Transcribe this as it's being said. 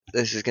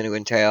this is going to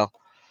entail.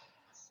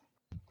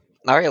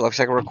 All right, looks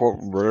like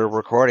we're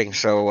recording.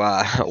 So,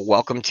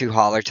 welcome to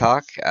Holler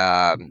Talk.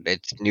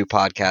 It's a new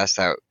podcast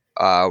that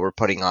we're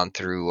putting on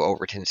through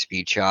Overton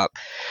Speed Shop.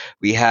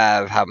 We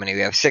have how many? We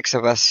have 6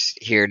 of us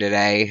here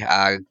today.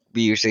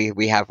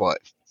 We have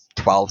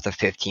 12 to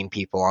 15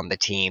 people on the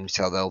team,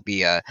 so there'll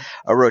be a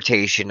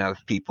rotation of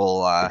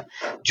people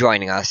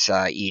joining us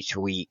each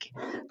week.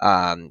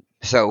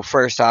 So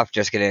first off,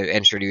 just going to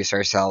introduce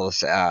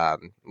ourselves.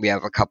 We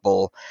have a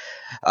couple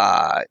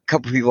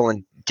people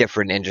in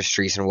different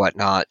industries and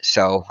whatnot.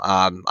 So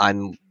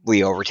I'm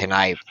Leigh Overton.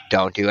 I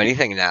don't do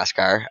anything in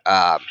NASCAR.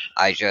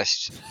 I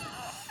just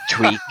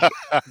tweak.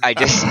 I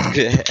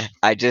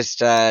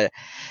just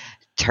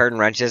turn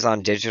wrenches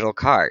on digital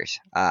cars.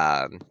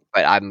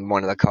 But I'm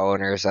one of the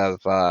co-owners of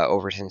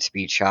Overton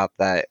Speed Shop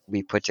that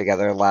we put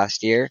together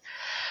last year.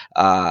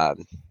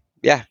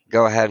 Yeah,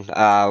 go ahead.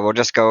 We'll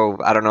just go.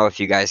 I don't know if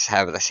you guys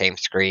have the same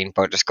screen,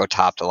 but just go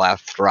top to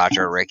left.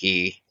 Roger,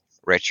 Ricky,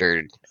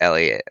 Richard,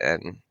 Elliot,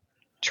 and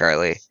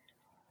Charlie.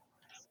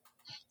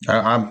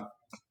 I'm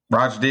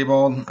Roger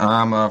Diebold.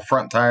 I'm a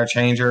front tire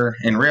changer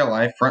in real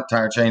life, front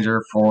tire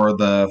changer for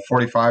the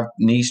 45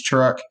 Nice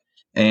truck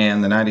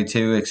and the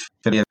 92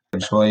 Xfinity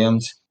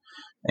Williams.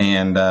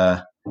 And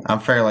I'm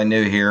fairly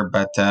new here,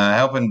 but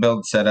helping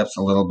build setups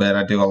a little bit.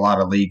 I do a lot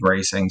of league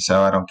racing,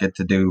 so I don't get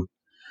to do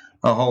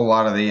a whole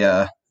lot of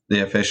the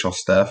official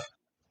stuff.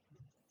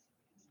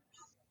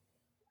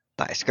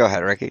 Nice. Go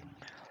ahead, Ricky.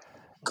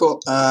 Cool.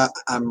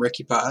 I'm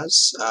Ricky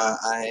Paz.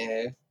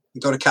 I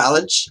go to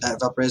college at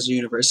Valparaiso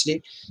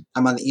University.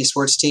 I'm on the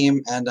eSports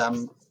team, and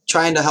I'm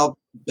trying to help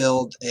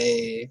build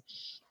a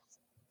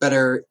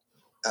better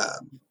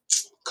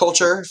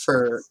culture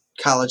for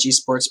college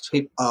eSports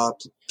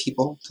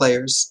people,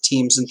 players,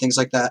 teams, and things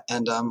like that.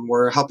 And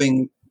we're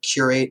helping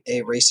curate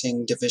a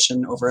racing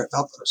division over at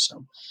Valpo.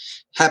 So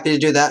happy to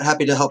do that.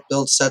 Happy to help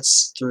build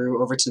sets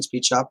through Overton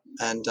Speed Shop.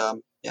 And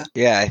yeah.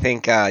 Yeah, I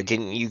think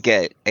didn't you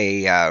get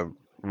a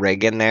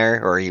rig in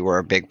there, or you were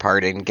a big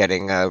part in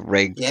getting a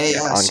rig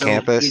on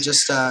campus? We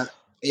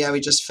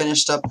just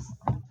finished up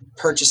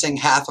purchasing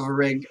half of a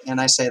rig,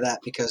 and I say that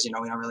because we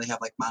don't really have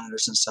like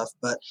monitors and stuff,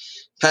 but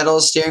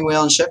pedals, steering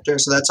wheel, and shifter.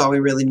 So that's all we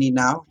really need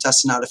now.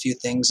 Testing out a few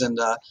things, and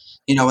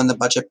when the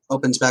budget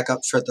opens back up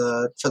for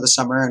the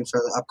summer and for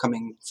the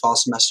upcoming fall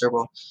semester,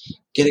 we'll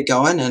get it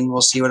going, and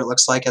we'll see what it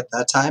looks like at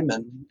that time,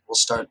 and we'll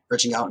start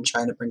bridging out and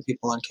trying to bring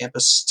people on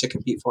campus to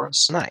compete for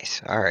us.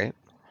 Nice. All right.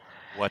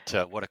 What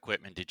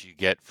equipment did you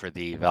get for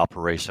the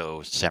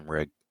Valparaiso sim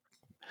rig?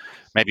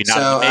 Maybe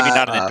not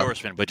an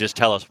endorsement, but just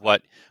tell us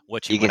what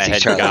you went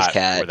ahead and got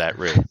for that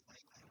rig.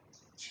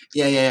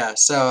 Yeah.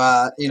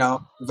 So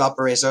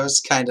Valparaiso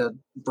is kind of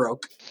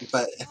broke,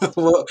 but it's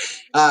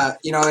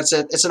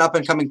an up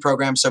and coming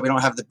program, so we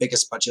don't have the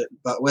biggest budget.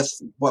 But with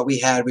what we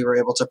had, we were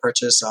able to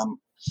purchase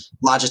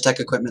Logitech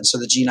equipment, so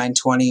the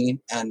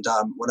G920 and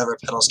whatever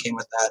pedals came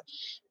with that,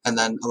 and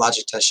then a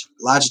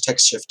Logitech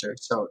shifter.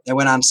 So it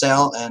went on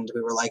sale, and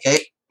we were like,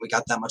 hey, we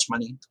got that much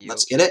money,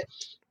 let's get it.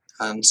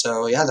 And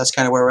so, yeah, that's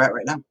kind of where we're at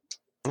right now.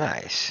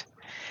 Nice.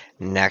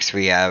 Next,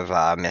 we have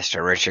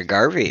Mr. Richard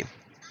Garvie.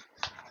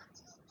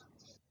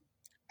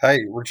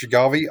 Hey, Richard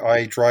Garvie.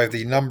 I drive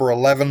the number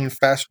 11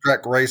 Fast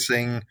Track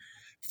Racing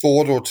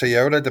Ford or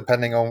Toyota,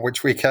 depending on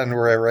which weekend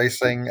we're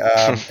racing,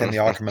 in the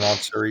ARCA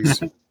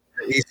Series,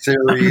 East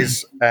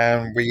Series,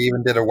 and we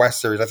even did a West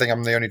Series. I think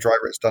I'm the only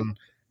driver that's done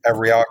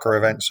every ARCA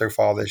event so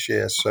far this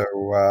year. So,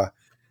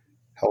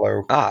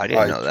 hello. Oh, I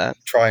didn't know that.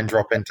 Try and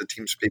drop into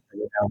TeamSpeak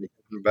every now and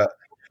then, but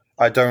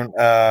I don't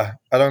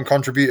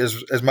contribute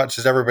as much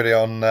as everybody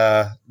on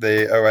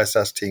the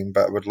OSS team,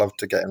 but I would love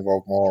to get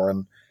involved more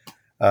and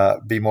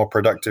be more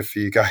productive for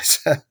you guys.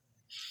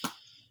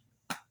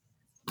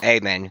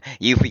 Hey man,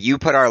 you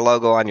put our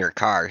logo on your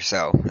car,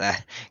 so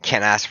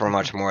can't ask for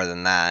much more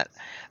than that.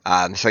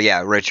 So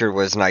yeah, Richard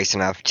was nice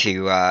enough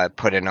to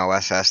put an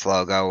OSS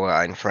logo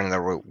in front of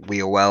the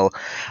wheel well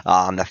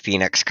on the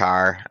Phoenix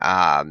car.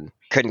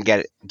 Couldn't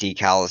get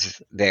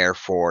decals there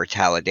for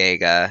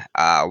Talladega.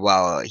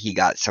 Well, he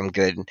got some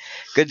good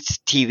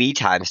TV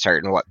time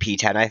starting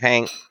P10, I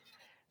think,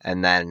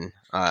 and then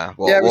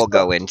we'll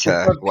go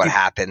into what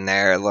happened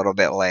there a little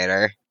bit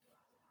later.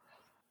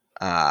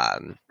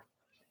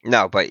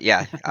 No, but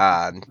yeah,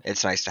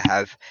 it's nice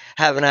to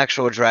have an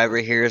actual driver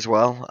here as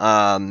well.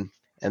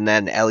 And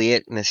then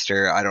Elliot,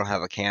 Mr. I don't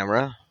have a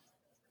camera.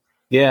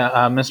 Yeah,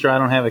 Mr. I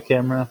don't have a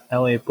camera.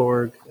 Elliot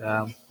Borg.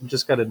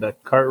 Just got into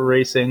kart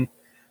racing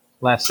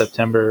last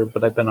September,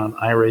 but I've been on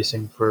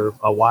iRacing for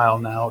a while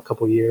now, a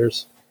couple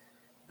years.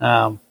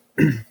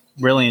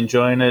 Really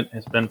enjoying it.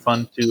 It's been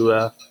fun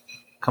to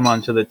come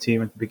onto the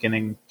team at the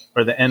beginning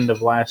or the end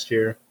of last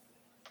year.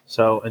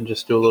 And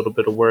just do a little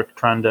bit of work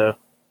trying to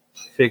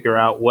figure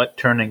out what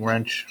turning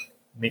wrench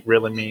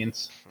really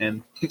means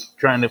and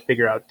trying to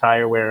figure out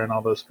tire wear and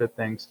all those good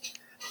things.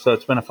 So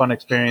it's been a fun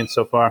experience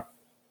so far.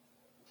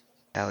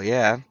 Hell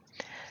yeah.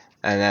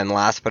 And then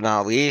last but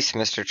not least,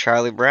 Mr.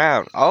 Charli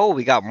Brown. Oh,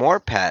 we got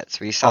more pets.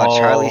 We saw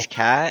Charlie's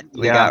cat.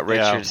 We got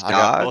Richard's dog. I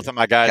got both of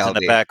my guys in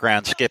the Kelby.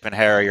 background. Skip and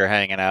Harry are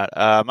hanging out.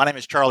 My name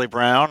is Charli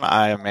Brown.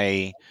 I am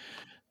a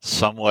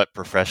somewhat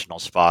professional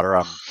spotter.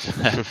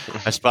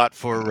 I spot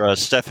for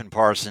Stefan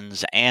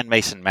Parsons and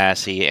Mason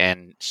Massey,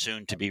 and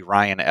soon to be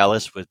Ryan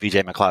Ellis with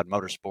BJ McLeod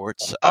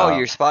Motorsports. Oh,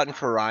 you're spotting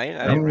for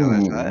Ryan? I didn't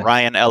realize that.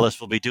 Ryan Ellis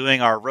will be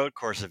doing our road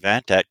course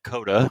event at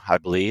COTA, I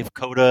believe.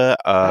 COTA,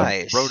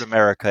 Nice. Road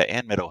America,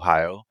 and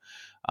Mid-Ohio.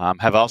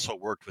 Have also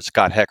worked with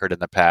Scott Heckert in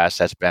the past.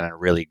 That's been a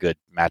really good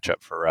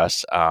matchup for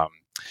us.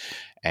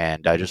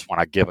 And I just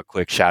want to give a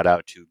quick shout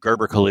out to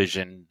Gerber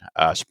Collision,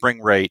 Spring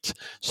Rates,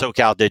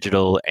 SoCal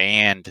Digital,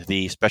 and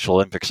the Special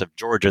Olympics of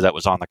Georgia that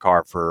was on the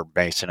car for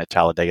Mason at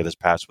Talladega this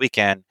past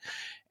weekend.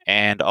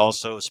 And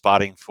also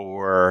spotting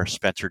for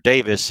Spencer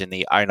Davis in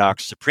the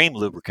Inox Supreme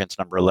Lubricants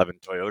number 11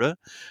 Toyota.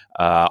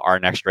 Our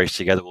next race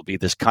together will be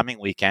this coming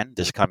weekend,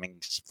 this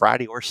coming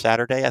Friday or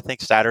Saturday, I think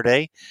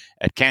Saturday,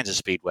 at Kansas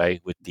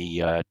Speedway with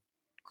the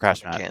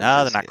Craftsman.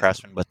 No, they're not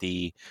Craftsman, but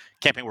the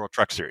Camping World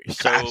Truck Series.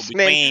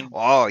 Craftsman?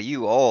 Oh,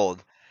 you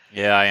old.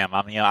 Yeah, I am.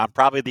 I'm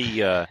probably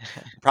the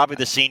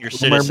senior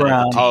citizen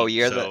of the team. Oh,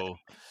 you're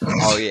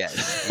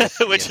yes.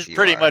 Which is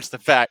pretty much the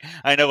fact.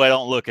 I know I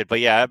don't look it, but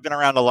yeah, I've been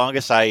around the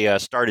longest. I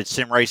started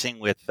sim racing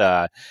with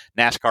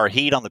NASCAR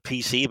Heat on the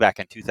PC back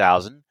in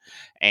 2000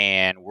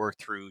 and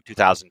worked through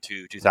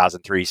 2002,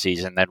 2003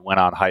 season, then went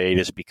on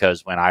hiatus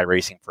because when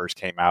iRacing first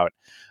came out,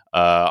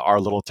 our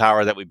little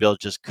tower that we built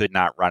just could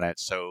not run it.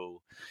 So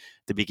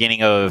the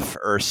beginning of,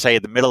 or say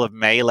the middle of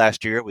May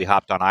last year, we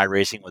hopped on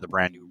iRacing with a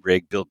brand new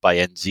rig built by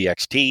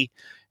NZXT,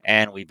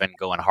 and we've been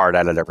going hard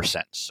at it ever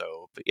since.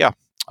 So, but yeah,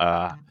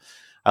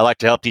 I like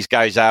to help these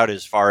guys out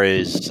as far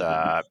as,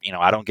 I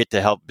don't get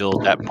to help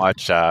build that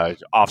much.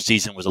 Off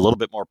season was a little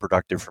bit more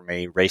productive for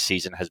me. Race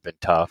season has been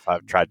tough.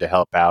 I've tried to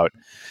help out,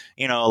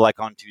 like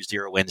on Tuesday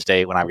or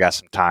Wednesday when I've got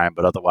some time,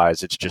 but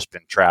otherwise it's just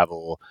been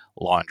travel,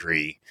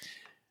 laundry,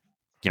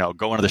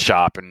 going to the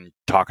shop and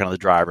talking to the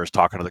drivers,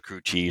 talking to the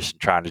crew chiefs, and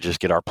trying to just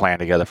get our plan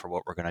together for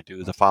what we're going to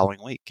do the following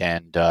week.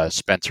 And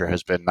Spencer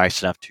has been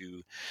nice enough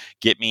to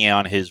get me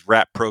on his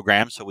wrap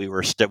program. So we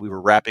were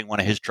wrapping one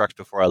of his trucks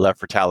before I left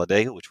for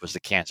Talladega, which was the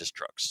Kansas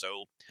truck.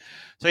 So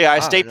yeah, I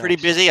stay pretty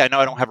busy. I know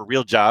I don't have a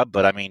real job,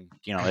 but I mean,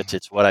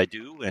 it's what I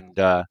do, and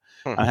I'm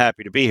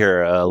happy to be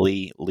here.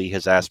 Leigh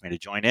has asked me to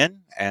join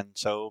in, and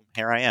so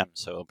here I am.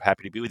 So I'm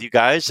happy to be with you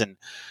guys, and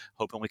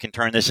hoping we can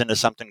turn this into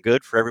something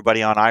good for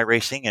everybody on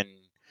iRacing and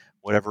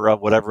whatever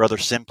other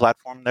sim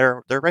platform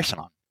they're racing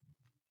on.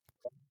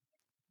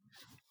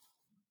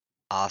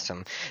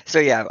 Awesome. So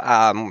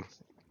yeah,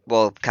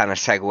 we'll kind of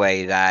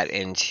segue that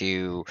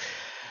into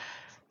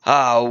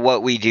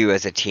what we do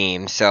as a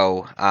team.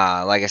 So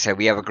like I said,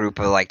 we have a group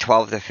of like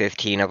 12 to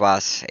 15 of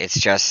us. It's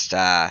just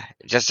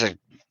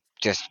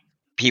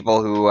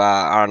people who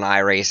are on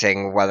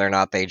iRacing, whether or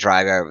not they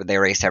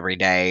race every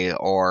day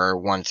or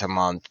once a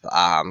month.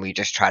 We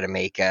just try to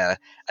make a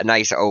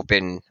nice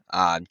open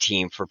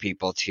team for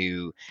people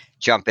to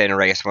jump in and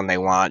race when they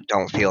want.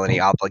 Don't feel any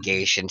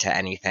obligation to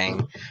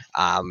anything.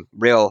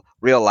 Real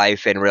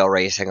life and real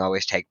racing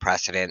always take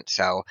precedent.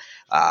 So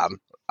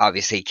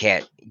obviously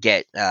can't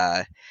get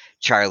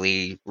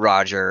Charlie,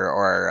 Roger,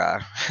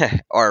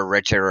 or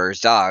Richard or his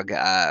dog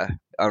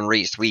on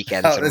race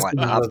weekends and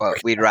whatnot, but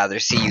we'd rather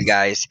see you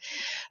guys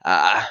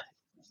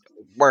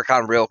work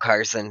on real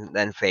cars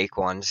than fake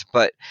ones.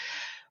 But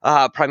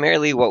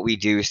primarily what we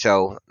do,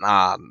 so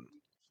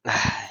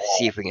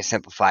see if we can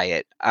simplify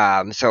it.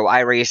 So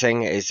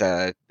iRacing is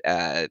a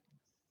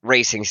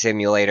racing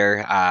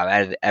simulator,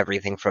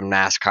 everything from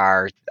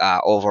NASCAR,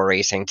 oval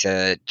racing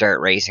to dirt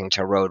racing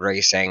to road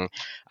racing.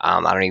 I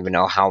don't even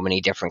know how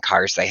many different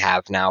cars they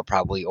have now,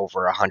 probably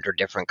over 100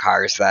 different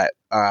cars that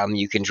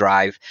you can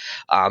drive.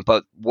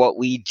 But what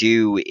we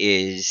do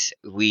is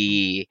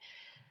we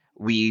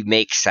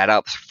make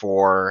setups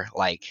for,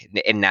 like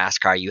in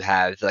NASCAR, you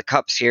have the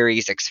Cup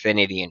Series,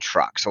 Xfinity, and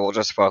Truck. So we'll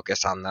just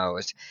focus on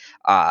those.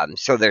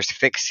 So there's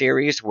fixed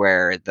series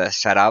where the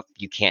setup,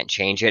 you can't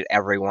change it.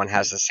 Everyone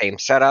has the same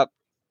setup.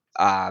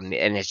 And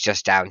it's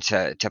just down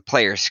to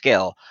player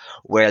skill,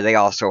 where they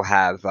also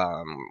have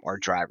or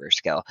driver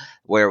skill,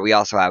 where we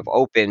also have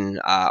open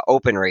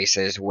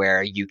races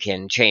where you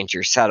can change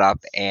your setup,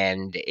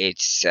 and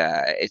it's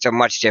a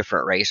much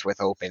different race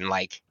with open.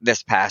 Like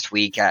this past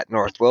week at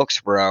North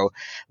Wilkesboro,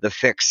 the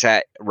fixed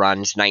set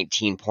runs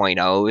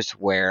 19.0s,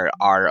 where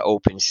our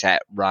open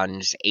set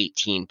runs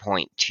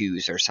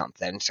 18.2s or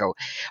something. So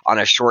on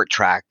a short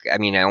track, I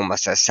mean,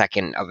 almost a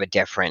second of a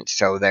difference.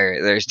 So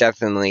there's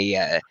definitely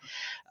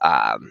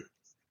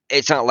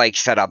it's not like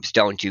setups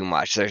don't do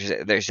much.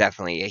 There's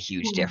definitely a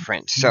huge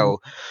difference.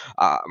 So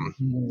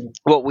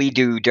what we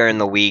do during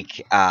the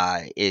week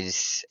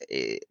is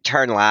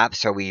turn laps.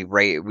 So we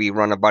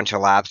run a bunch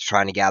of laps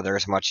trying to gather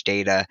as much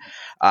data.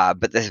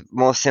 But the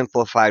most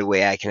simplified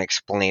way I can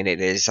explain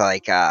it is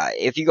like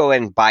if you go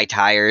and buy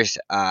tires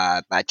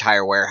at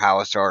Tire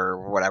Warehouse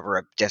or whatever,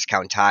 a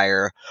discount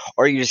tire,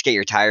 or you just get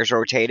your tires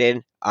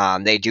rotated.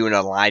 They do an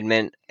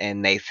alignment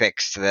and they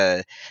fix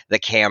the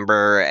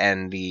camber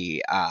and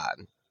the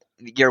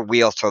your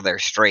wheels so they're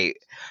straight.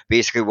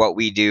 Basically, what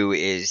we do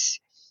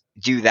is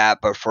do that,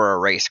 but for a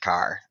race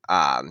car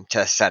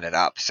to set it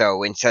up.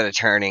 So instead of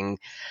turning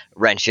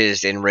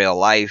wrenches in real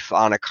life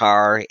on a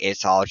car,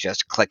 it's all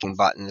just clicking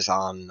buttons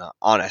on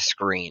a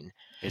screen.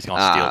 He's going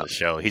to steal the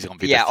show. He's going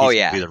to be yeah, he's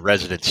going to be the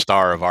resident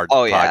star of our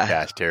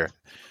podcast here.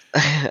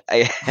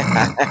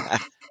 The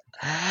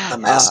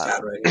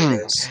mascot right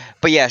here, guys.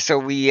 But yeah, so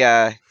we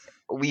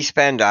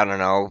spend I don't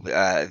know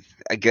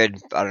a good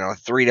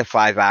 3 to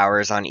 5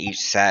 hours on each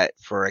set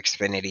for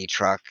Xfinity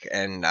Truck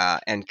and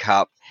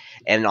Cup,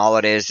 and all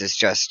it is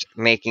just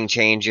making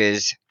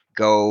changes,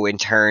 go and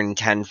turn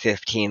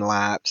 10-15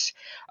 laps,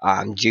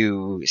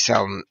 do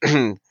some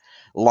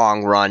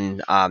long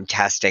run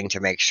testing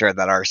to make sure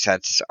that our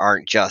sets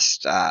aren't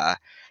just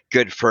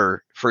good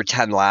for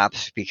 10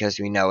 laps, because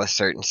we know a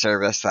certain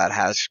service that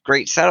has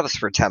great setups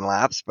for 10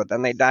 laps, but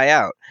then they die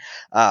out.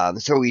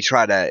 So we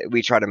try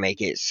to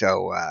make it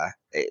so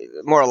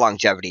more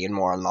longevity and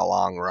more on the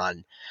long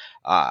run.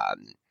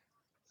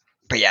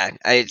 But yeah,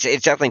 it's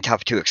definitely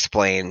tough to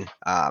explain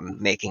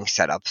making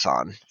setups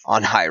on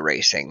high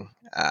racing.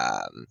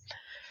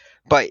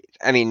 But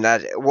I mean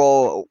that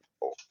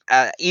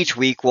each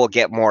week we'll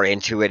get more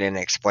into it and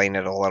explain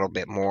it a little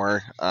bit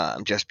more,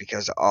 just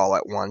because all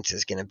at once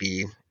is going to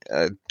be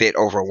a bit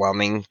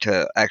overwhelming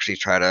to actually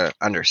try to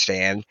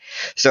understand.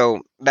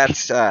 So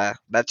that's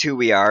who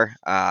we are.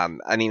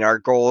 I mean, our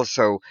goal is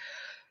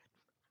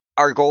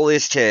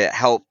to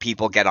help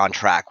people get on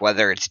track,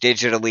 whether it's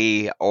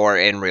digitally or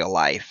in real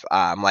life.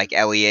 Like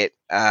Elliot,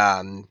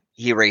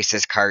 he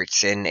races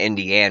karts in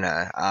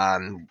Indiana.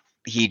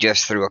 He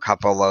just threw a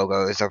couple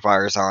logos of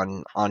ours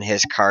on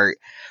his cart.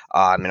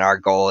 And our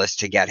goal is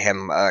to get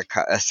him a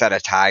set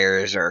of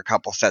tires or a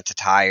couple sets of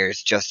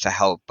tires just to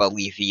help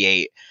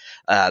alleviate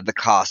the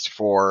cost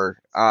for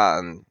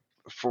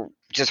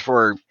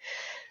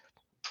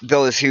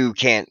those who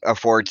can't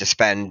afford to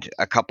spend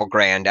a couple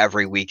grand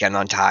every weekend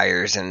on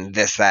tires and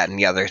this, that, and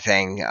the other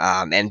thing,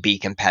 and be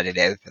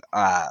competitive.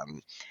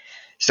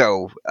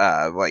 So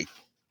like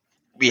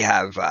we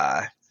have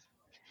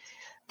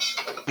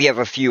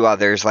a few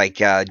others, like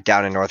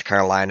down in North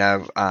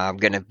Carolina. I'm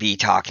going to be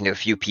talking to a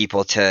few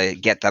people to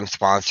get them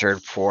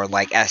sponsored for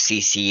like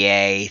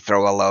SCCA,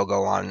 throw a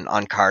logo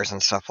on cars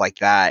and stuff like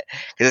that.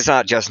 Because it's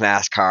not just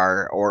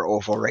NASCAR or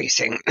oval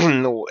racing.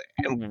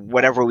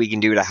 Whatever we can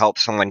do to help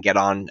someone get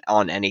on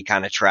any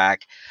kind of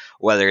track,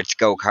 whether it's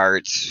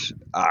go-karts,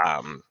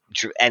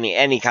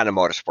 any kind of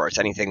motorsports,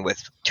 anything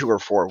with 2 or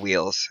 4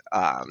 wheels.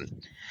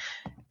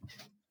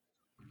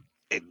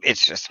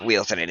 It's just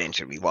wheels and an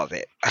engine. We love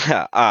it.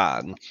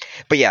 But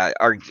yeah,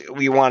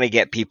 we want to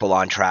get people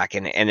on track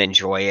and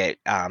enjoy it.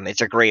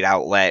 It's a great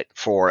outlet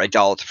for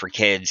adults, for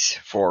kids,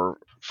 for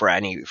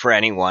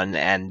anyone,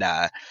 and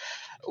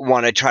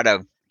want to try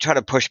to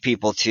push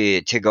people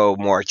to go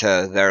more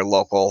to their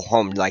local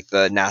home, like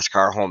the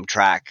NASCAR home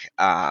track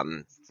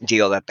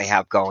deal that they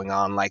have going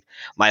on. Like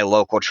my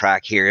local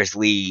track here is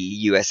Leigh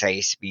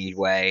USA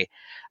Speedway.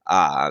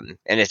 And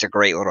it's a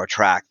great little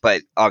track,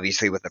 but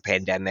obviously with the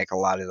pandemic, a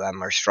lot of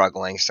them are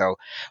struggling. So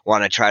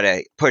want to try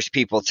to push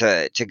people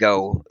to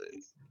go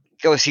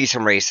see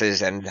some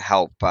races and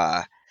help,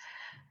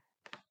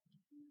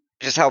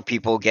 just help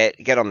people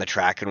get on the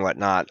track and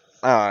whatnot.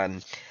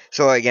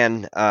 So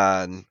again,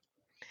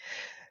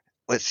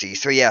 let's see.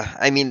 So yeah,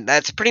 I mean,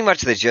 that's pretty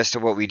much the gist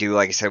of what we do.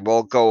 Like I said,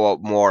 we'll go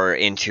more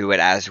into it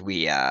as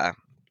we,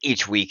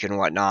 each week and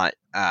whatnot.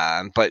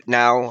 But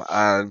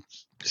now,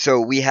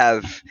 so we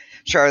have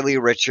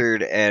Charli,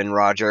 Richard, and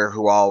Roger,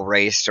 who all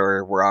raced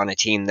or were on a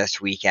team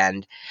this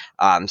weekend.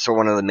 So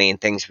one of the main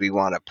things we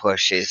want to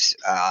push is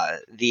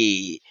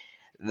the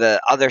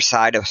other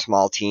side of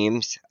small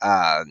teams.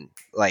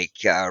 Like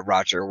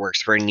Roger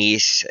works for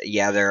Nice.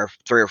 Yeah, they're a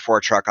 3 or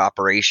 4 truck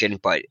operation,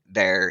 but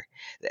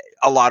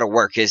a lot of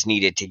work is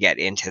needed to get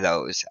into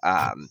those.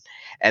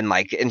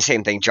 And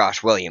same thing,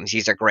 Josh Williams.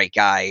 He's a great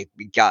guy.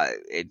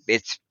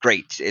 It's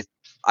great.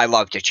 I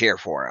love to cheer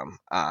for him.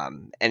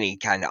 Any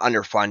kind of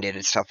underfunded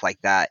and stuff like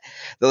that.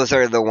 Those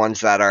are the ones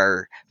that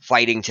are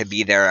fighting to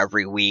be there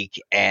every week,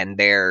 and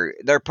they're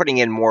putting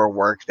in more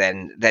work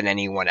than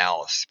anyone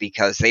else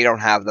because they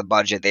don't have the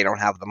budget, they don't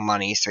have the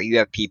money. So you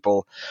have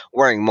people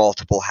wearing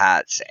multiple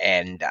hats,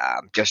 and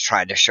just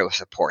trying to show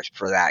support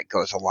for that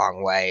goes a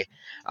long way.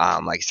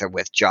 Like I said,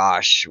 with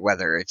Josh,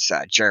 whether it's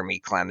Jeremy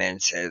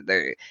Clements,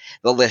 the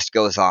list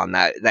goes on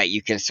that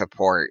you can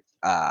support.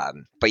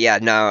 But yeah,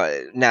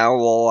 now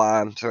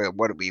we'll so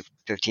what are we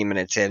 15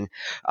 minutes in?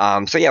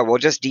 So yeah, we'll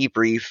just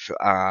debrief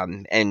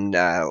and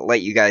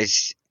let you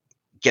guys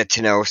get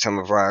to know some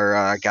of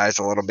our guys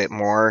a little bit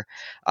more.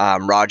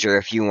 Roger,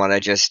 if you want to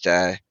just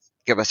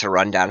give us a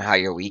rundown how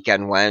your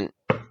weekend went.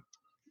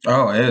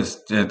 Oh,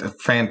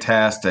 it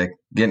fantastic.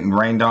 Getting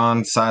rained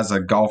on, size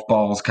of golf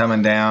balls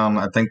coming down.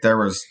 I think there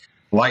was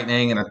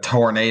lightning and a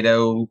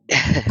tornado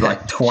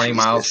like 20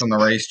 miles from the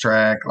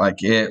racetrack.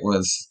 Like it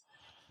was,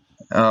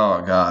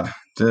 oh God,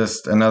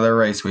 just another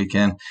race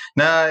weekend.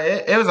 No,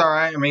 it was all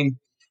right. I mean,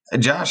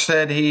 Josh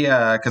said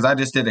because I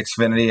just did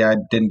Xfinity. I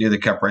didn't do the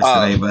Cup race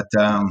today, but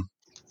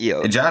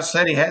Josh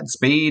said he had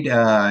speed.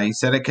 He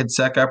said it could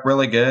suck up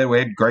really good. We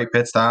had great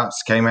pit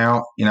stops, came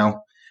out,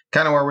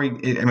 kind of where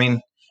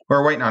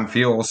we're waiting on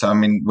fuel. So, I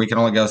mean, we can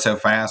only go so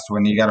fast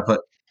when you got to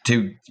put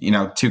two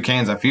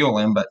cans of fuel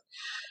in. But,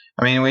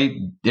 I mean,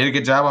 we did a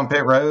good job on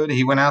pit road.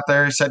 He went out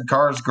there, said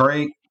car's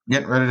great,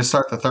 getting ready to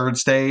start the third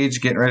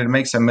stage, getting ready to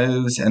make some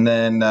moves. And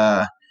then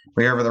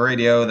we heard over the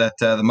radio that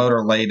the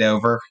motor laid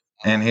over,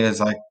 and he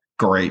was like,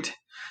 great.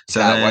 So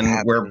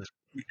then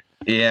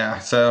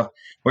so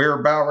we were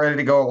about ready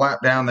to go a lap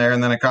down there,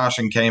 and then a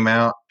caution came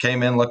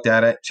in, looked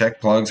at it,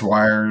 checked plugs,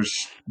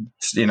 wires,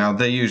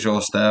 the usual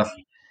stuff.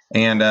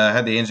 And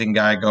had the engine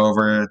guy go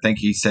over. I think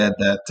he said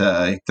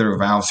that he threw a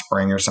valve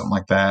spring or something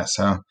like that.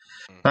 So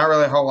not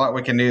really a whole lot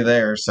we can do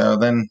there. So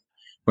then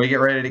we get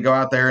ready to go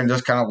out there and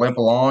just kind of limp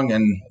along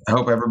and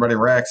hope everybody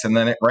wrecks. And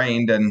then it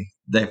rained, and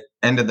they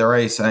ended the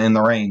race in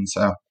the rain.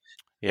 So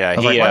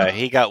yeah,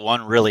 he got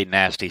one really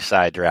nasty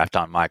side draft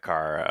on my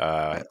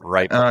car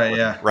right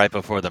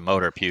before the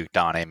motor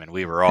puked on him, and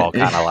we were all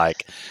kind of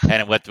like,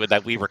 and with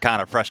that we were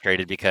kind of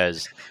frustrated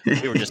because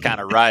we were just kind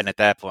of riding at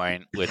that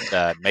point with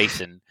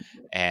Mason,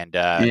 and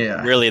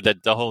really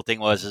the whole thing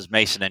was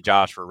Mason and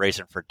Josh were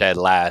racing for dead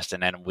last,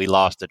 and then we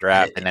lost the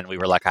draft, and then we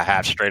were like a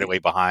half straightaway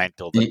behind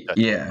till because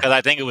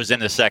I think it was in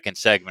the second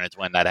segment is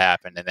when that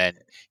happened, and then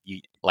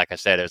like I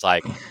said, it was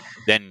like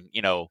then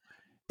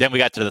Then we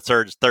got to the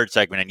third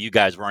segment, and you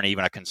guys weren't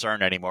even a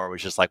concern anymore. It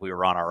was just like we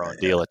were on our own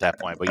deal at that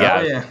point. But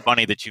it's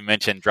funny that you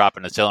mentioned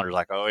dropping the cylinders.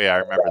 Like, oh yeah, I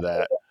remember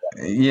that.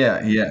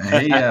 Yeah.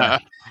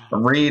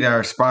 He,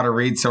 our spotter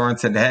Reed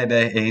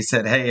Sorensen, he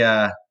said,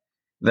 hey,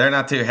 they're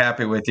not too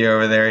happy with you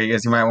over there. He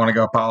goes, you might want to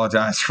go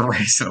apologize for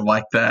racing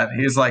like that.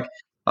 He's like,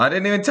 I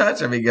didn't even touch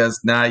him. He goes,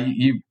 nah,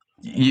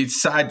 you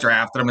side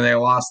drafted them and they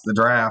lost the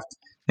draft.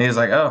 He was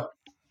like, oh,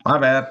 my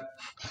bad.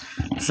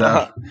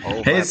 So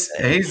he's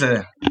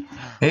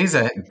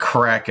a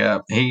crack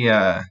up.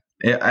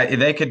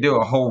 They could do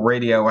a whole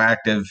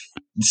radioactive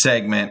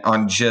segment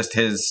on just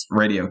his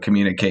radio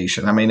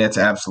communication. I mean, it's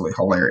absolutely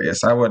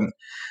hilarious. I wouldn't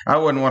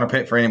want to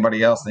pit for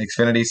anybody else in the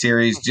Xfinity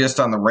series just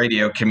on the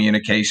radio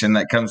communication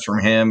that comes from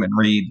him and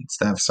Reed and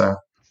stuff. So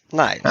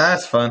nice.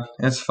 That's fun.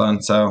 It's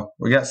fun. So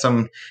we got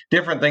some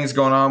different things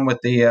going on with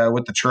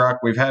the truck.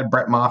 We've had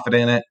Brett Moffit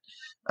in it.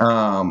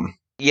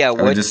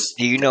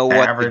 Do you know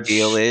what the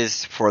deal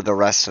is for the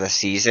rest of the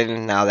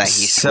season now that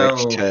he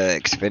switched to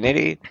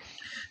Xfinity?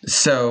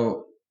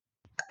 So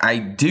I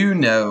do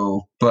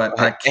know, but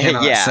I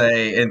cannot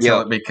say until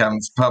it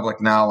becomes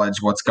public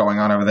knowledge what's going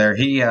on over there.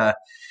 He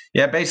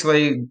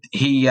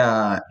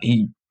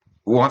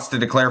wants to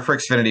declare for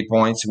Xfinity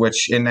points,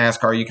 which in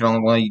NASCAR you can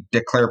only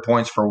declare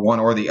points for one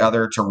or the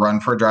other to run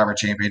for a driver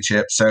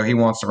championship. So he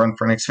wants to run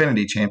for an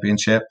Xfinity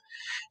championship.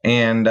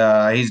 And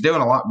he's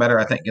doing a lot better,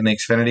 I think, in the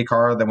Xfinity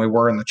car than we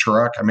were in the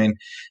truck. I mean,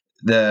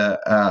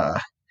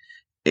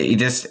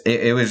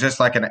 it was just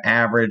like an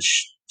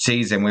average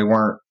season. We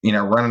weren't,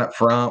 running up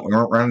front. We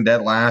weren't running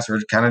dead last. We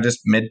were kind of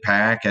just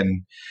mid-pack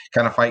and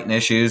kind of fighting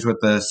issues with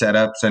the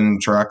setups and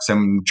trucks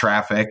and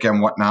traffic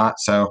and whatnot.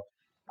 So,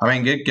 I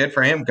mean, good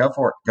for him. Go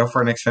for it. Go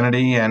for an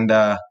Xfinity. And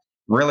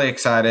really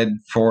excited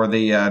for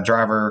the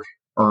driver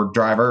or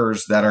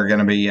drivers that are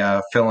going to be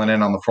filling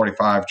in on the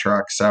 45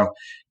 truck. So,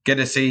 good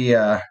to see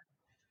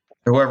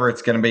whoever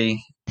it's going to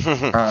be.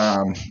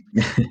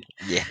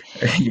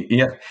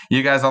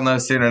 You guys will know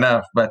soon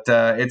enough. But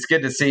it's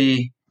good to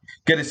see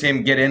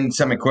him get in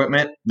some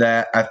equipment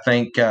that I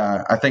think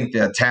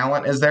the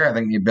talent is there. I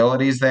think the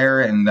ability is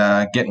there, and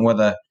getting with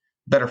a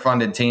better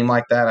funded team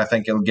like that, I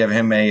think it'll give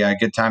him a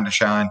good time to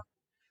shine,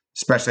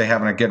 especially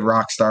having a good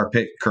rock star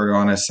pit crew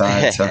on his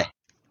side. So.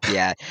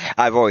 Yeah,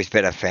 I've always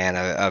been a fan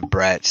of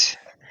Brett's.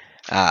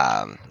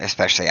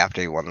 Especially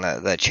after he won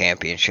the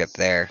championship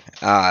there.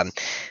 What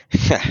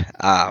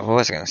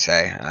was I going to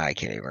say? I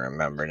can't even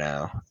remember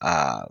now.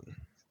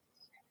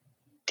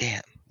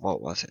 Damn,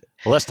 what was it?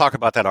 Well, let's talk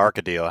about that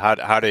ARCA deal.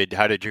 How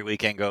did your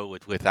weekend go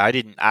with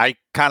I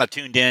kind of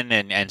tuned in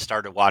and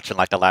started watching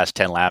like the last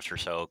 10 laps or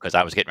so because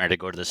I was getting ready to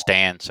go to the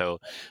stand.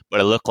 But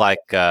it looked like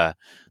the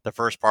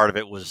first part of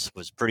it was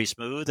pretty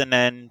smooth. And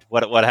then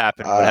what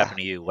happened? What happened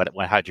to you?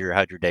 How'd your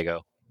day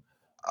go?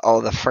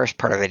 Oh, the first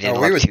part of it didn't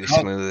look too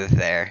smooth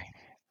there.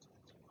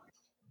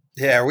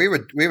 Yeah, we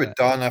were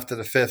done after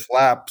the fifth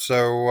lap,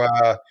 so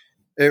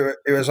it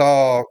was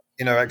our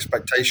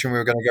expectation we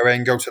were going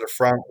to go to the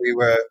front. We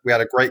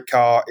had a great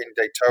car in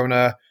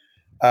Daytona.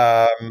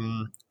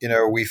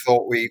 We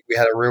thought we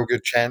had a real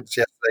good chance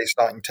yesterday,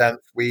 starting 10th.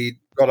 We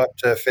got up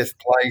to fifth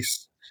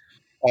place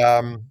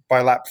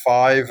by lap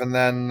 5, and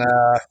then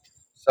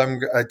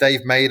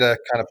Dave Mader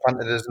kind of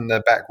punted us in the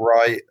back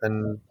right,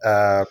 and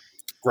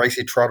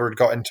Gracie Trotter had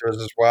got into us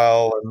as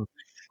well, and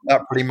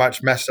that pretty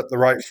much messed up the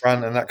right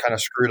front, and that kind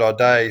of screwed our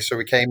day. So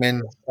we came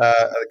in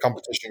at the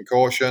competition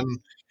caution.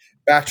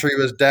 Battery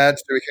was dead,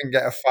 so we couldn't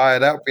get it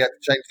fired up. We had to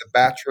change the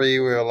battery.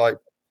 We were like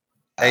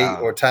 8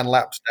 or 10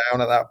 laps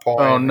down at that point.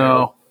 Oh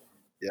no!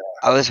 Yeah,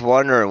 I was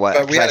wondering what.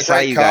 but we had I a saw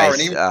great you car,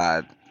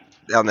 guys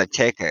on the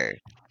ticker.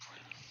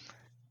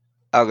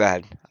 Oh, go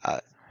ahead.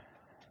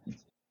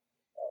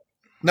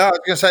 No, I was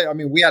going to say. I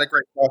mean, we had a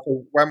great car.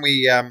 So when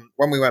we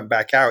went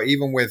back out,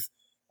 even with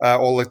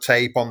all the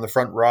tape on the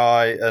front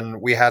right,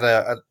 and we had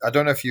I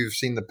don't know if you've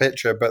seen the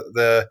picture, but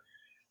the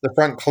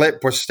front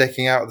clip was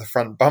sticking out of the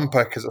front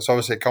bumper because it's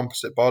obviously a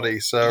composite body.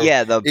 So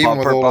Yeah, the even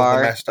with bumper all bar of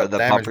the messed or up the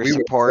damage, bumper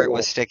support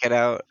was sticking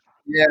out.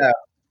 Yeah,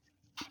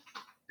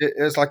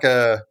 it was like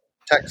a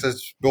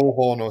Texas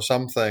bullhorn or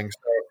something. So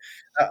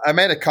I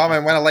made a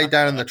comment when I laid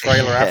down in the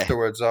trailer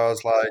afterwards. I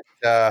was like,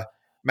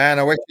 "Man,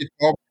 I wish you'd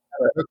told me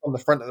I had a hook on the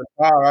front of the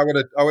car. I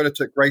would have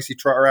took Gracie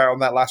Trotter out on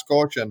that last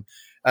caution."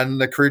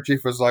 And the crew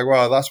chief was like,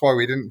 "Well, that's why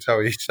we didn't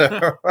tell you."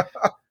 So,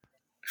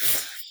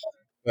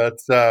 but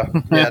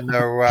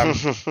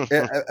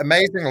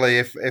amazingly,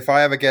 if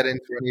I ever get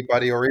into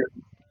anybody or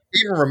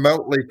even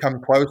remotely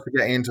come close to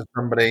getting into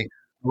somebody,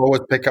 I'll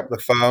always pick up the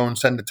phone,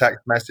 send a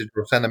text message,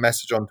 or send a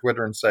message on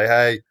Twitter and say,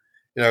 "Hey,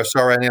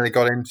 sorry I nearly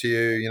got into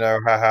you.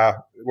 Haha,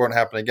 it won't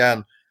happen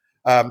again."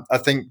 I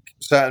think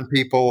certain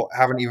people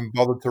haven't even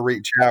bothered to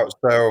reach out.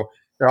 So,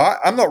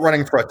 I'm not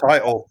running for a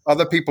title.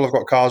 Other people have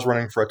got cars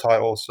running for a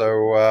title.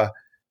 So,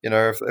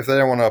 if they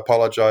don't want to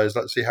apologize,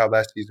 let's see how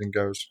their season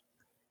goes.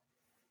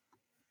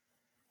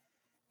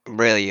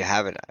 Really, you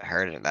haven't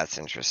heard it? That's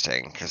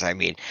interesting because I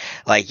mean,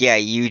 like, yeah,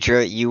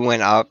 you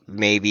went up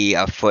maybe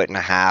a foot and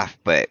a half,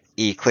 but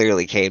you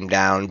clearly came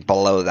down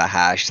below the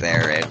hash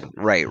there and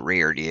right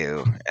reared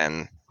you,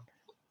 and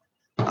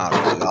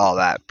all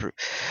that.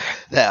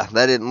 Yeah,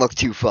 that didn't look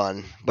too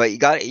fun. But you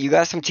got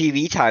some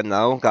TV time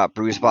though. Got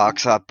Bruise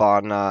Box up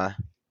on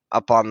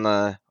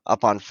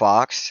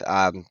Fox.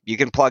 You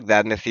can plug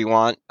them if you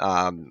want.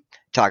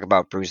 Talk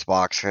about Bruise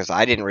Box because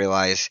I didn't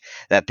realize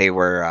that they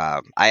were.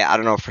 I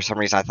don't know, for some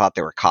reason I thought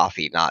they were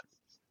coffee, not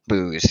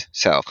booze.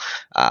 So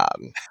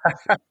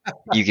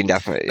you can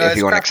definitely, No, if it's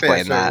you want to craft beer,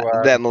 explain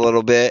so, them a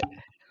little bit.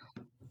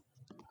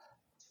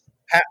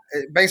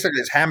 Basically,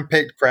 it's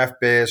hand-picked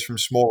craft beers from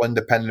small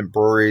independent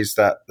breweries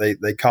that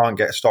they can't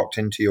get stocked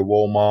into your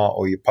Walmart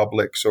or your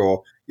Publix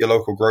or your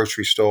local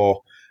grocery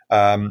store.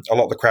 A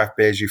lot of the craft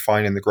beers you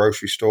find in the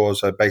grocery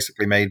stores are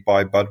basically made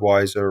by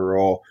Budweiser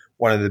or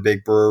one of the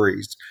big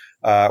breweries.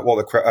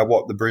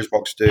 What the Brews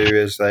Box do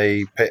is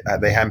they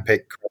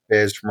handpick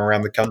beers from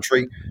around the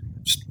country,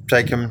 just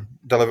take them,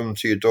 deliver them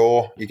to your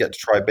door. You get to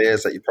try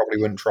beers that you probably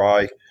wouldn't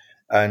try,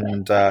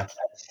 and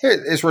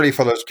it's really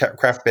for those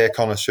craft beer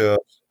connoisseurs.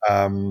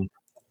 I'm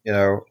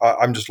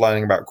just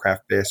learning about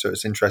craft beer, so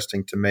it's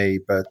interesting to me.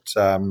 But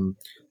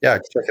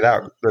check it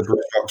out,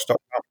 thebrewsbox.com.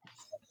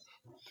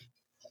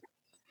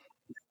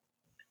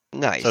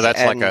 Nice. So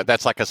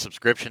that's like a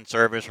subscription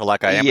service or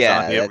like an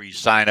Amazon deal where you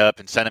sign up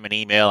and send them an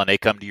email and they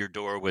come to your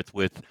door with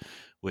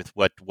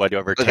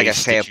whatever taste like a that you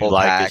sample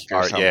like pack as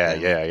far. or something.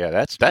 Yeah.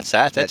 That's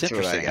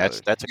interesting.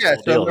 That's a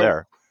cool deal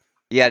there.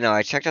 Yeah, no,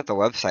 I checked out the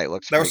website.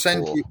 Looks pretty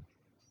cool.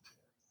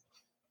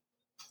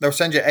 They'll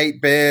send you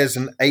 8 beers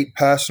and 8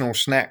 personal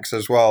snacks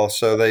as well.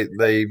 So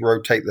they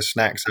rotate the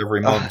snacks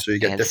every month, so you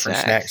get different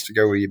snacks to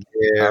go with your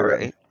beer. All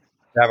right.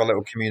 Have a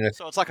little community.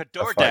 So it's like a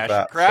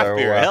DoorDash craft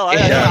beer. Hell, I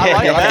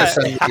like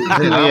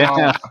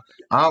that.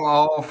 I'm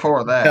all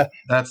for that.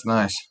 That's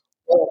nice.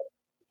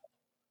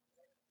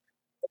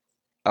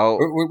 Oh,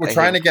 we're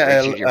trying to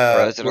get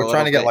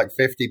like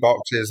 50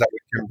 boxes that we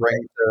can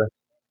bring to.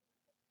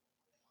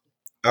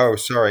 Oh,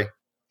 sorry.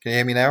 Can you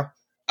hear me now?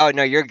 Oh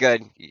no, you're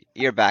good.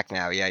 You're back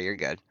now. Yeah, you're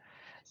good.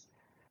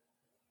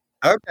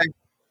 Okay.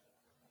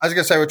 I was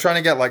going to say, we're trying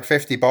to get like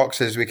 50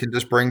 boxes we can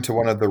just bring to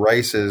one of the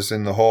races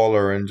in the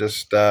hauler and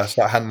just start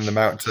handing them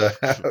out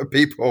to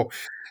people.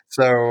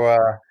 So,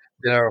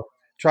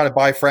 trying to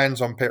buy friends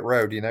on pit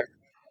road, Yeah,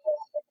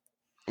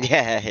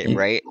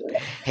 right.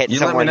 You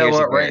let me know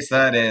what race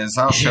that is.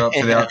 I'll show up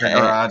to the ARCA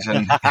garage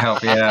and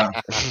help you out.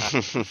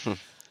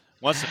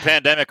 Once the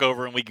pandemic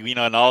over and we,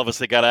 and all of us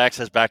that got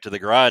access back to the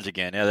garage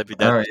again, that'd be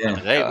that.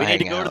 Hey, we need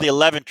to go to the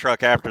 11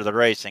 truck after the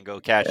race and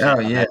go cash in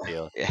on that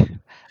deal. Yeah.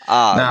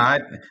 I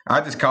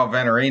just call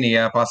Venturini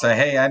up. I'll say,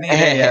 hey, I need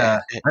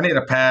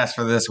a pass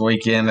for this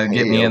weekend to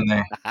get me in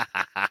there.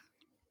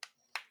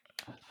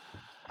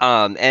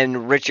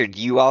 And Richard,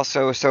 you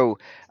also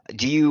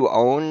do you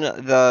own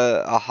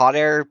a hot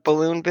air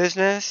balloon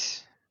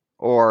business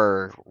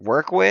or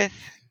work with?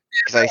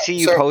 Because I see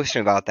you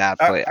posting about that,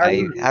 but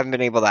I haven't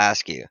been able to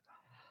ask you.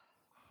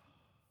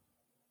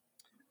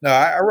 No,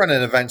 I run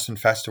an events and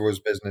festivals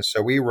business.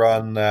 So we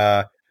run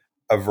a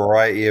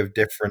variety of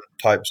different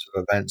types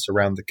of events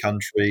around the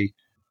country.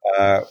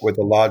 We're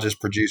the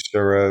largest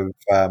producer of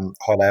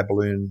hot air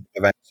balloon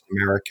events in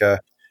America.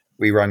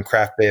 We run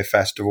craft beer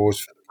festivals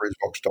for the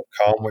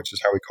brewsbox.com, which is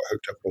how we got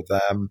hooked up with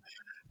them.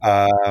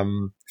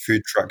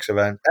 food trucks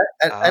event.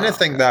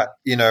 Anything that,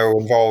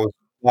 involves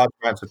large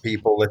amounts of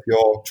people. If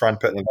you're trying to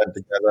put an event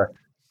together,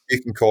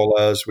 you can call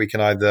us. We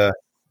can either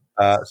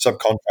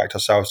subcontract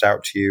ourselves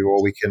out to you,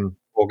 or we can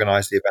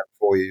organize the event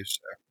for you. So.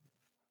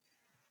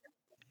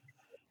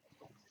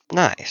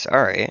 Nice.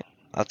 All right.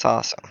 That's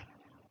awesome.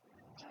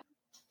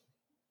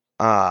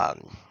 All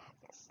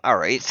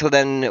right. So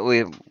then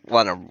we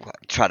want to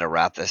try to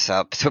wrap this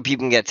up so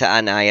people can get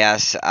to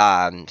NIS.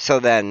 So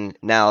then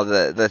now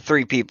the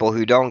three people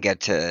who don't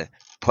get to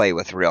play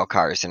with real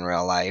cars in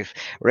real life.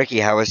 Ricky,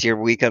 how was your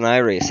week on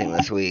iRacing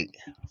this week?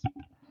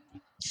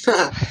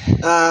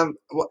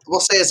 We'll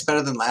say it's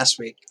better than last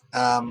week.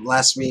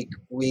 Last week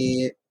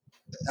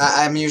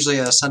I'm usually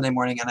a Sunday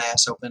morning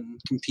NIS Open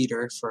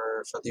competitor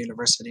for the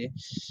university.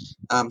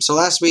 So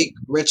last week,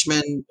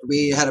 Richmond,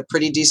 we had a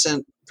pretty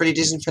decent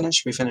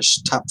finish. We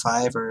finished top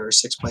 5 or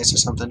 6th place or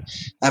something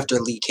after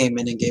Leigh came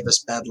in and gave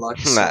us bad luck.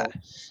 So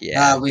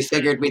we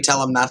figured we'd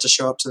tell him not to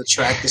show up to the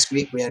track this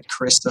week. We had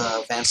Chris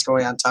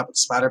Vanskoy on top of the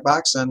spotter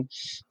box, and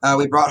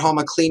we brought home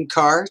a clean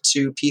car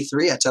to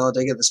P3 at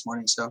Talladega this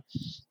morning. So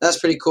that's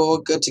pretty cool.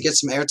 Good to get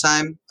some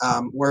airtime.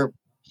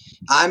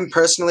 I'm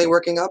personally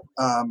working up.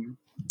 I'm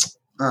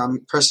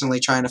personally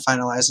trying to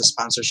finalize a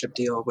sponsorship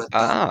deal with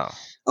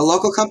a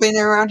local company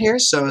around here.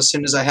 So as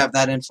soon as I have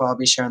that info, I'll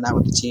be sharing that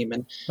with the team,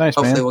 and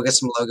hopefully we'll get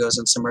some logos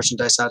and some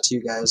merchandise out to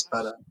you guys.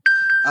 But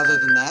other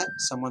than that,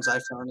 someone's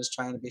iPhone is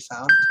trying to be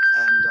found,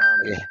 and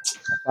I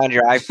found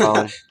your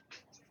iPhone.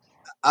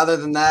 Other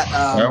than that,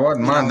 it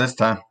wasn't mine this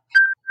time.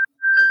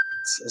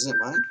 Is it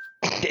mine?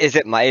 Is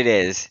it mine? It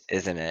is,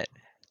 isn't it?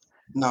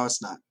 No,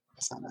 it's not.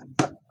 It's not mine.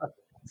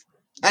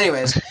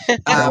 Anyways,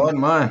 it wasn't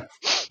mine.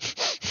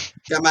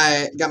 Got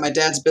my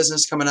dad's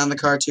business coming on the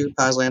car too,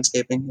 Paz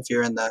Landscaping. If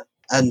you're in the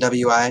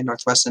NWI,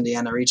 Northwest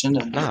Indiana region,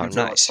 and looking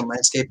for some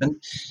landscaping,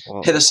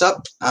 hit us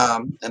up,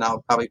 and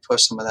I'll probably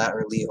post some of that,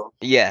 or Leigh will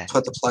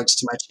put the plugs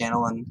to my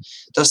channel, and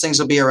those things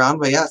will be around.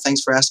 But yeah,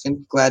 thanks for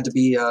asking. Glad to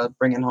be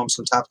bringing home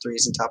some top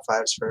 3s and top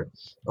 5s for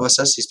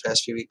OSS these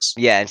past few weeks.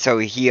 Yeah, and so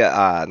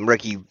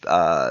Ricky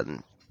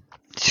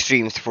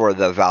streams for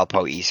the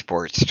Valpo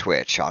eSports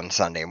Twitch on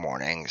Sunday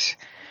mornings.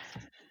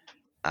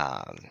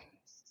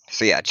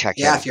 So yeah, check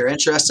it out. If you're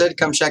interested,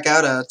 come check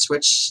out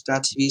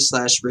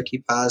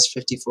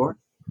twitch.tv/RickyPaz54.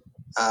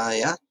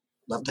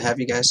 Love to have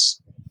you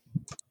guys.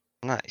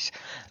 Nice.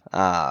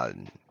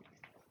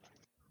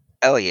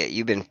 Elliot,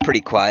 you've been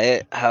pretty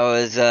quiet. How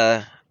was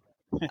your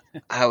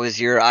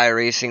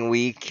iRacing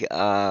week?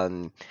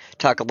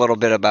 Talk a little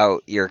bit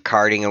about your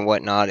karting and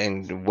whatnot,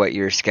 and what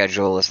your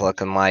schedule is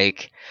looking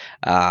like,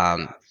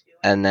 and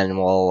then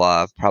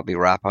we'll probably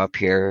wrap up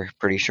here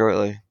pretty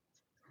shortly.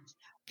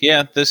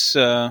 Yeah, this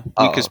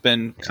week has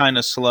been kind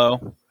of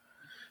slow.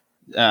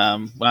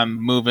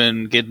 I'm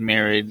moving, getting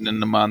married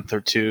in a month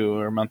or 2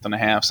 or a month and a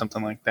half,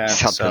 something like that.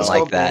 Something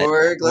like that.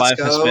 Life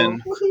has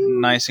been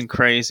nice and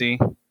crazy.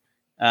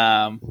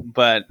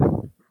 But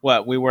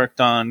we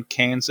worked on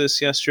Kansas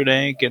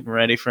yesterday, getting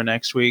ready for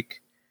next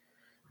week.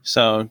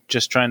 So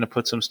just trying to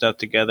put some stuff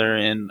together,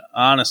 and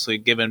honestly,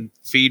 giving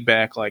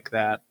feedback like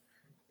that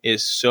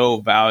is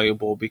so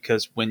valuable,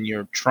 because when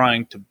you're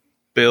trying to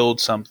build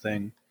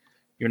something,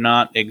 you're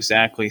not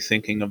exactly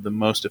thinking of the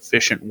most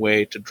efficient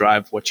way to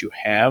drive what you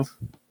have.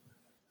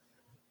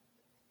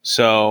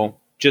 So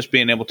just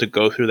being able to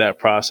go through that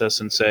process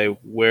and say,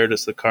 where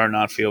does the car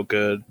not feel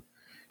good?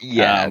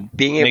 Yeah,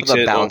 being able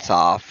to bounce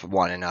off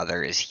one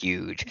another is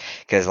huge.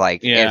 Because,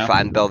 if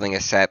I'm building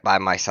a set by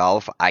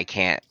myself, I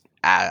can't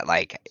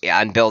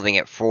I'm building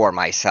it for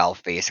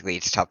myself. Basically,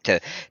 it's tough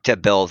to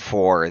build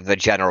for the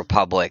general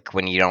public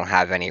when you don't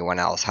have anyone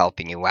else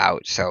helping you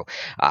out. So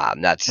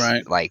that's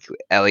right.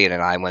 Elliot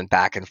and I went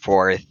back and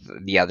forth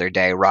the other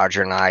day.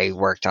 Roger and I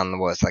worked on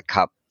the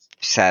Cup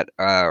set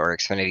or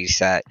Xfinity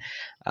set.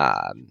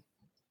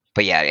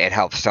 But yeah, it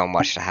helps so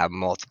much to have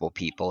multiple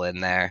people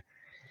in there.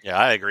 Yeah,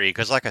 I agree.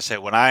 Because like I said,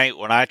 when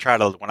I try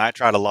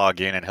to log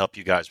in and help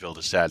you guys build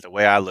a set, the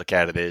way I look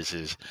at it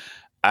is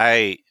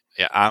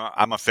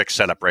I'm a fixed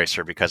setup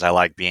racer, because I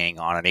like being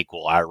on an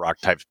equal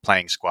IROC type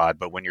playing squad.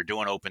 But when you're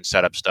doing open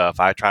setup stuff,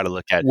 I try to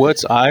look at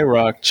what's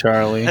IROC,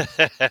 Charlie. Open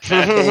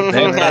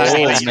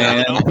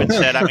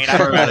set. I mean,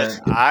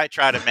 I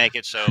try to make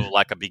it so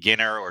like a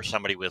beginner or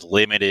somebody with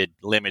limited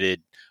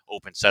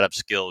open setup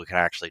skill can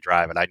actually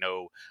drive it. I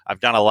know I've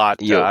done a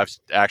lot. I've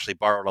actually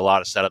borrowed a lot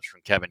of setups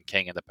from Kevin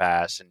King in the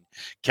past, and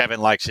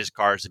Kevin likes his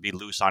cars to be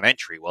loose on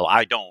entry. Well,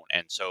 I don't.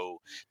 And so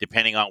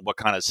depending on what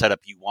kind of setup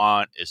you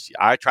want,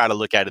 I try to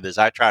look at it as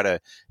I try to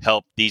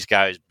help these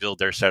guys build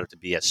their setup to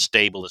be as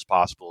stable as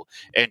possible,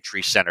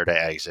 entry, center to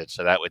exit.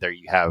 So that way there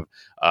you have,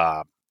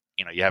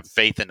 you have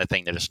faith in the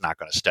thing that it's not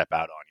going to step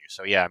out on you.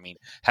 So yeah, I mean,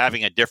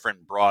 having a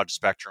different broad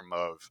spectrum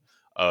of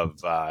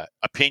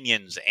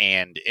opinions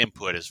and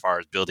input as far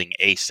as building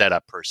a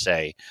setup per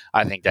se,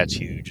 I think that's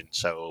huge. And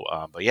so,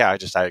 but yeah,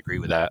 I agree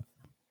with that.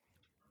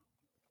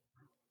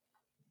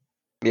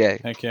 Yeah.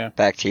 Heck yeah.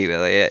 Back to you,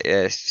 Elliot.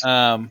 Yes.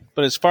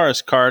 But as far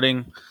as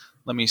karting,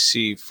 let me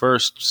see.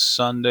 First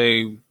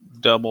Sunday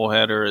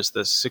doubleheader is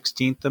the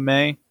 16th of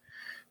May.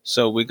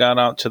 So we got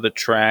out to the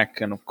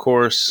track, and of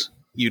course,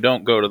 you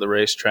don't go to the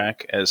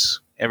racetrack, as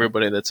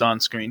everybody that's on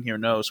screen here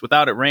knows,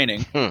 without it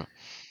raining.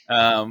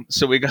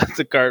 So we got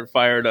the kart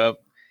fired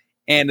up,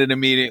 and it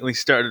immediately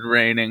started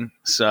raining.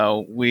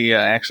 So we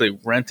actually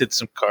rented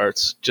some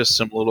karts, just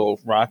some little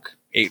rock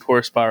 8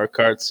 horsepower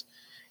karts,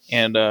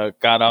 and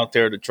got out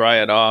there to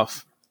dry it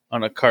off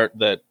on a cart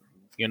that,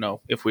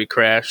 if we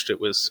crashed, it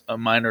was a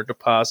minor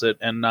deposit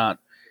and not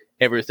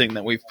everything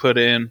that we've put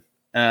in.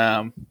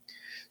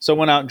 So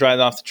went out and dried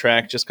off the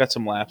track, just got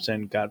some laps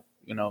in, that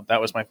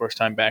was my first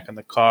time back in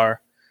the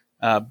car.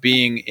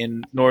 Being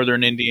in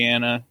northern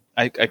Indiana,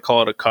 I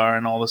call it a car,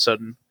 and all of a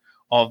sudden,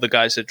 all of the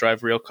guys that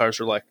drive real cars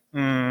are like,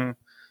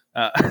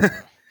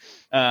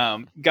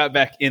 got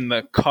back in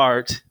the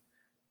kart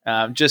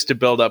just to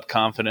build up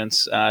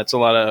confidence.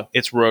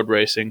 It's road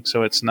racing,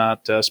 so it's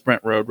not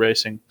sprint road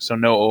racing, so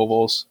no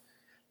ovals.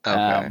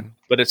 Okay.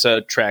 But it's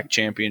a track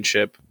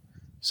championship.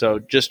 So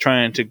just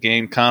trying to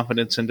gain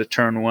confidence into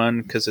turn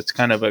 1, because it's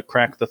kind of a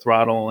crack the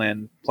throttle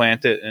and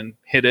plant it and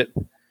hit it.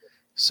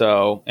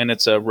 So, and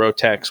it's a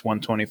Rotax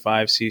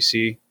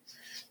 125cc.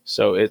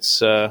 So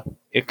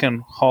it can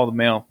haul the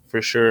mail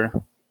for sure.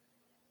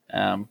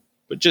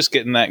 But just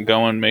getting that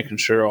going, making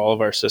sure all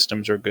of our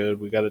systems are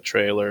good. We got a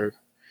trailer,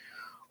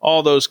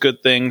 all those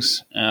good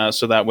things.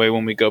 So that way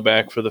when we go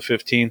back for the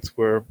 15th,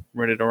 we're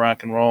ready to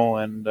rock and roll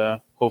and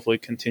hopefully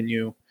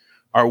continue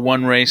our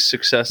one race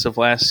success of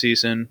last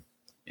season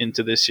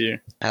into this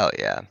year. Hell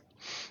yeah.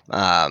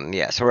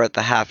 So we're at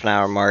the half an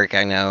hour mark.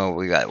 I know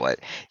we got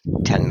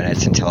 10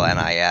 minutes until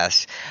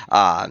NIS.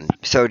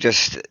 So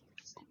just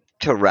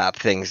to wrap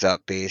things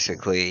up,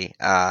 basically.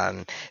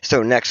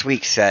 So next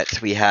week's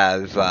sets, we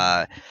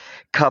have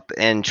Cup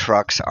and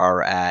Trucks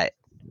are at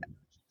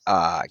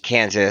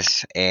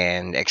Kansas,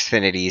 and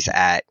Xfinity's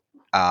at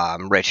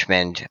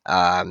Richmond.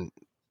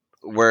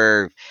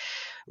 We're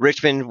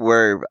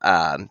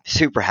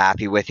super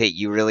happy with it.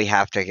 You really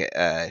have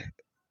to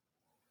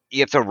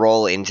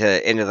roll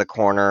into the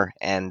corner,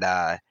 and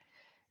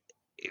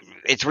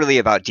it's really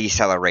about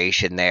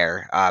deceleration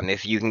there.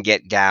 If you can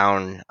get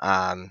down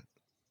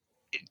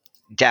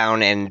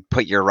and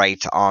put your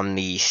rights on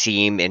the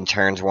seam in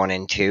turns 1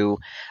 and 2,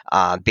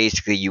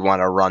 basically you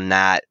want to run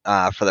that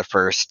for the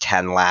first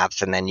 10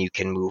 laps, and then you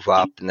can move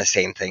up, and the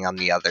same thing on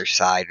the other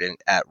side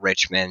at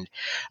Richmond.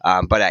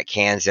 But at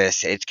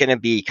Kansas, it's going to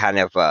be kind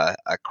of a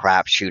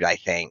crapshoot, I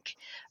think,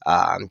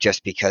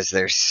 just because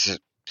there's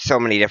so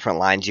many different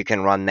lines you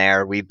can run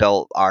there. We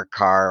built our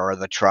car, or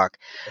the truck,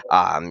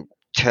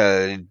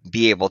 to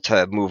be able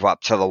to move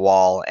up to the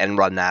wall and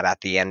run that at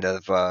the end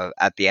of a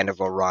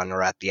run,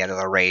 or at the end of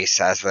the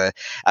race. As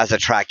the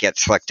track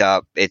gets slicked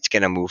up, it's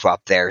going to move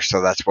up there.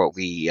 So that's what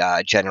we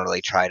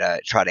generally try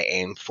to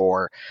aim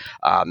for.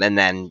 And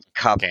then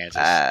Cup,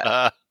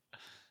 Kansas.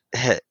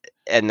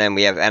 and then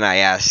we have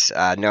NIS.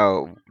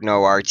 No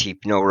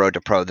RT, no Road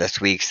to Pro this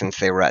week, since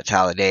they were at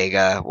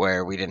Talladega,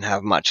 where we didn't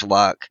have much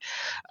luck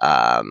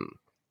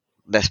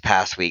this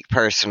past week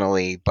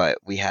personally, but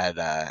we had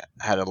a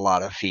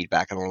lot of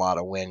feedback and a lot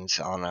of wins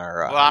on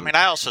our. Well,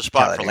 I also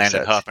spot for Landon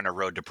sets. Huff in a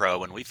Road to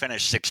Pro, and we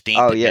finished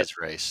 16th in his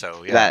race.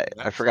 So yeah,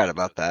 I forgot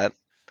about that.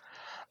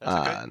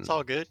 That's okay. It's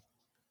all good.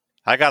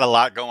 I got a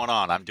lot going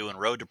on. I'm doing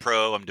Road to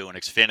Pro. I'm doing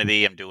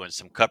Xfinity. I'm doing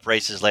some Cup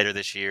races later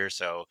this year.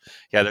 So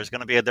yeah,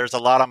 there's a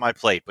lot on my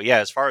plate. But yeah,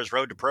 as far as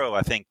Road to Pro,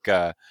 I think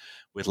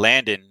with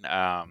Landon,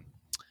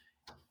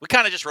 we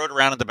kind of just rode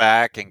around in the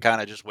back and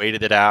kind of just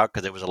waited it out,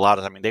 because it was a lot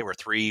of. They were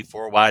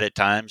 3-4 wide at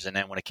times, and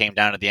then when it came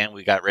down to the end,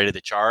 we got ready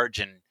to charge,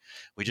 and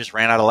we just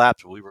ran out of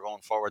laps. We were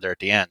going forward there at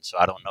the end. So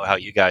I don't know how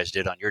you guys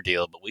did on your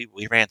deal, but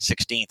we ran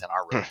 16th in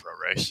our Road to Pro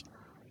race.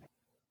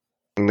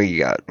 We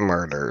got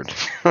murdered.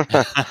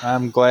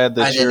 I'm glad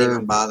that I didn't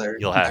even bother.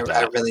 You'll have to.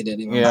 I really didn't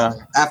even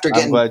bother. After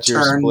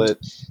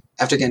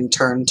getting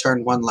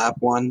turned 1 lap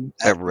 1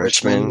 at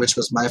Richmond, which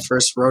was my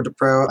first Road to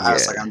Pro, I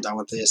was like, I'm done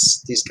with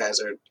this. These guys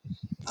are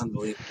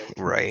unbelievable.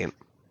 Right.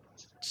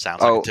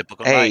 Sounds like a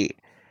typical night.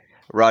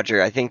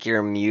 Roger, I think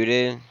you're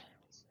muted.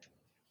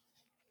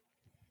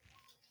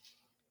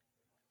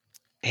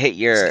 Hit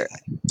your...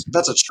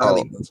 That's a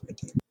Charlie move right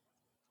there.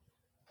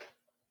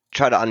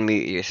 Try to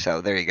unmute you,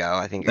 so there you go.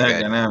 I think you're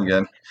good. Now I'm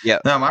good. Yeah.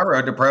 No, my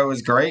Road to Pro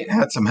was great.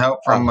 Had some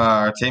help from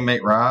our teammate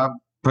Rob.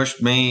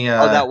 Pushed me.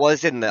 That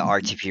was in the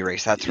RTP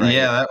race. That's right.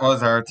 Yeah, that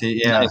was RT.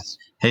 Yeah. Nice.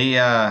 He.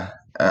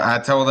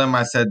 I told him,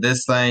 I said,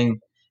 this thing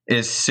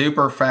is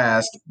super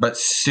fast but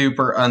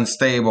super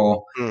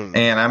unstable,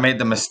 and I made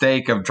the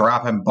mistake of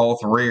dropping both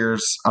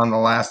rears on the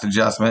last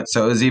adjustment,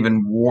 so it was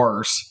even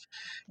worse.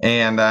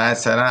 And I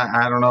said,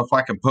 I don't know if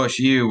I can push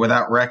you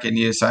without wrecking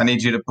you, so I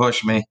need you to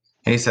push me.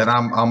 He said,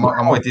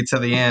 I'm with you to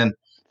the end,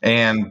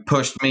 and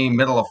pushed me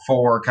middle of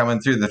 4 coming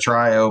through the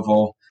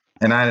tri-oval,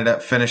 and I ended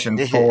up finishing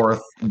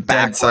 4th,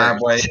 dead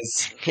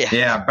sideways.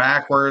 Yeah,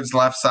 backwards,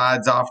 left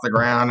side's off the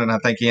ground, and I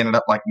think he ended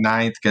up like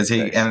 9th, because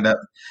he ended up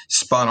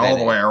spun all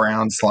the way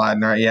around,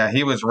 sliding. Yeah,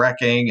 he was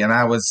wrecking, and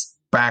I was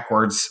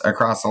backwards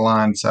across the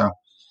line, so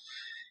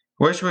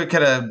wish we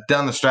could have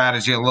done the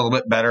strategy a little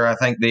bit better. I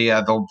think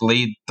the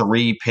lead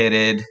 3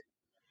 pitted.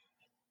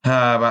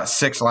 about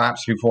 6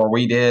 laps before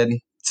we did.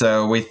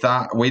 So we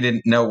thought we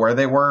didn't know where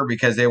they were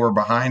because they were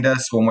behind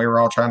us when we were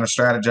all trying to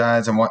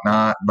strategize and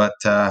whatnot. But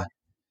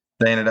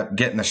they ended up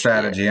getting the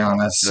strategy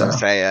on us. So.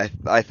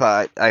 I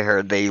thought I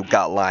heard they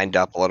got lined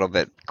up a little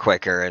bit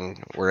quicker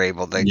and were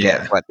able to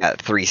get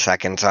that 3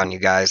 seconds on you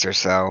guys or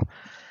so.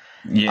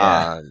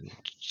 Yeah.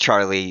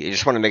 Charlie, you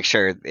just want to make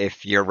sure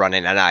if you're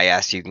running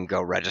NIS, you can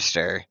go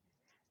register.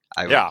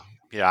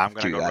 Yeah, I'm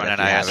going to go run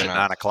NIS at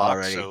 9 o'clock.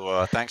 Already.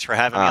 So thanks for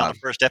having me on the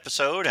first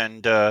episode,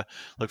 and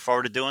look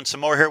forward to doing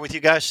some more here with you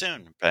guys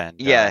soon. And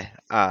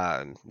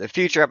the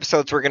future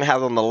episodes, we're going to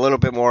have them a little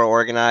bit more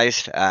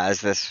organized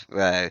as this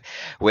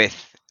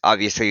with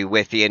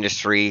the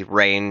industry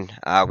rain.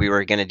 We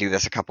were going to do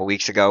this a couple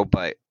weeks ago,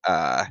 but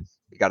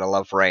we got to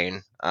love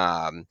rain.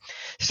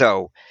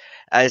 So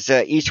as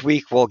each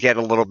week we'll get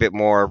a little bit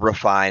more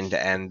refined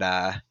and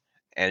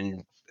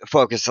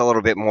focus a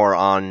little bit more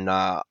on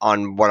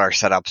what our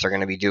setups are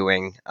going to be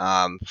doing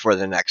for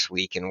the next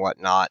week and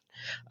whatnot.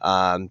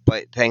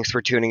 But thanks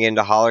for tuning in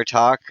to Holler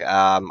Talk.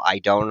 I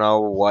don't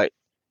know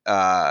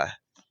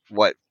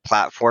what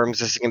platforms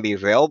this is going to be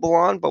available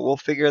on, but we'll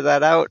figure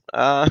that out,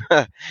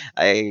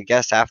 I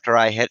guess, after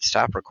I hit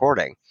stop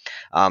recording.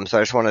 So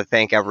I just want to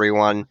thank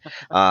everyone,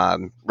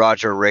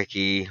 Roger,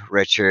 Ricky,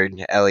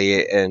 Richard,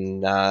 Elliot,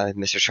 and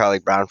Mr.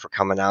 Charli Brown for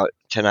coming out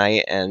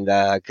tonight, and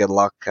good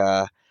luck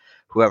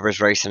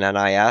whoever's racing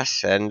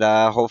NIS, and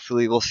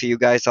hopefully we'll see you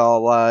guys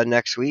all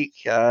next week.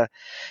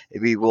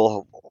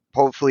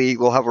 Hopefully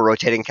we'll have a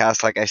rotating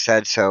cast, like I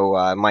said, so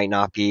it might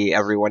not be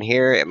everyone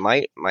here. It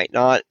might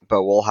not,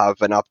 but we'll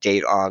have an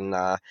update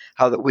on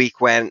how the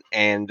week went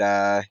and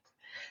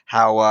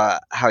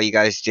how you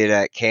guys did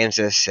at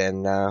Kansas,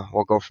 and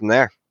we'll go from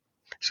there.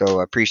 So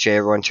I appreciate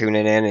everyone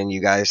tuning in and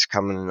you guys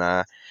coming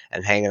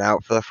and hanging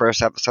out for the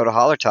first episode of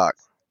Holler Talk.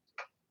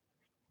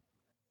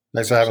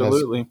 Thanks for having us.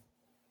 Absolutely.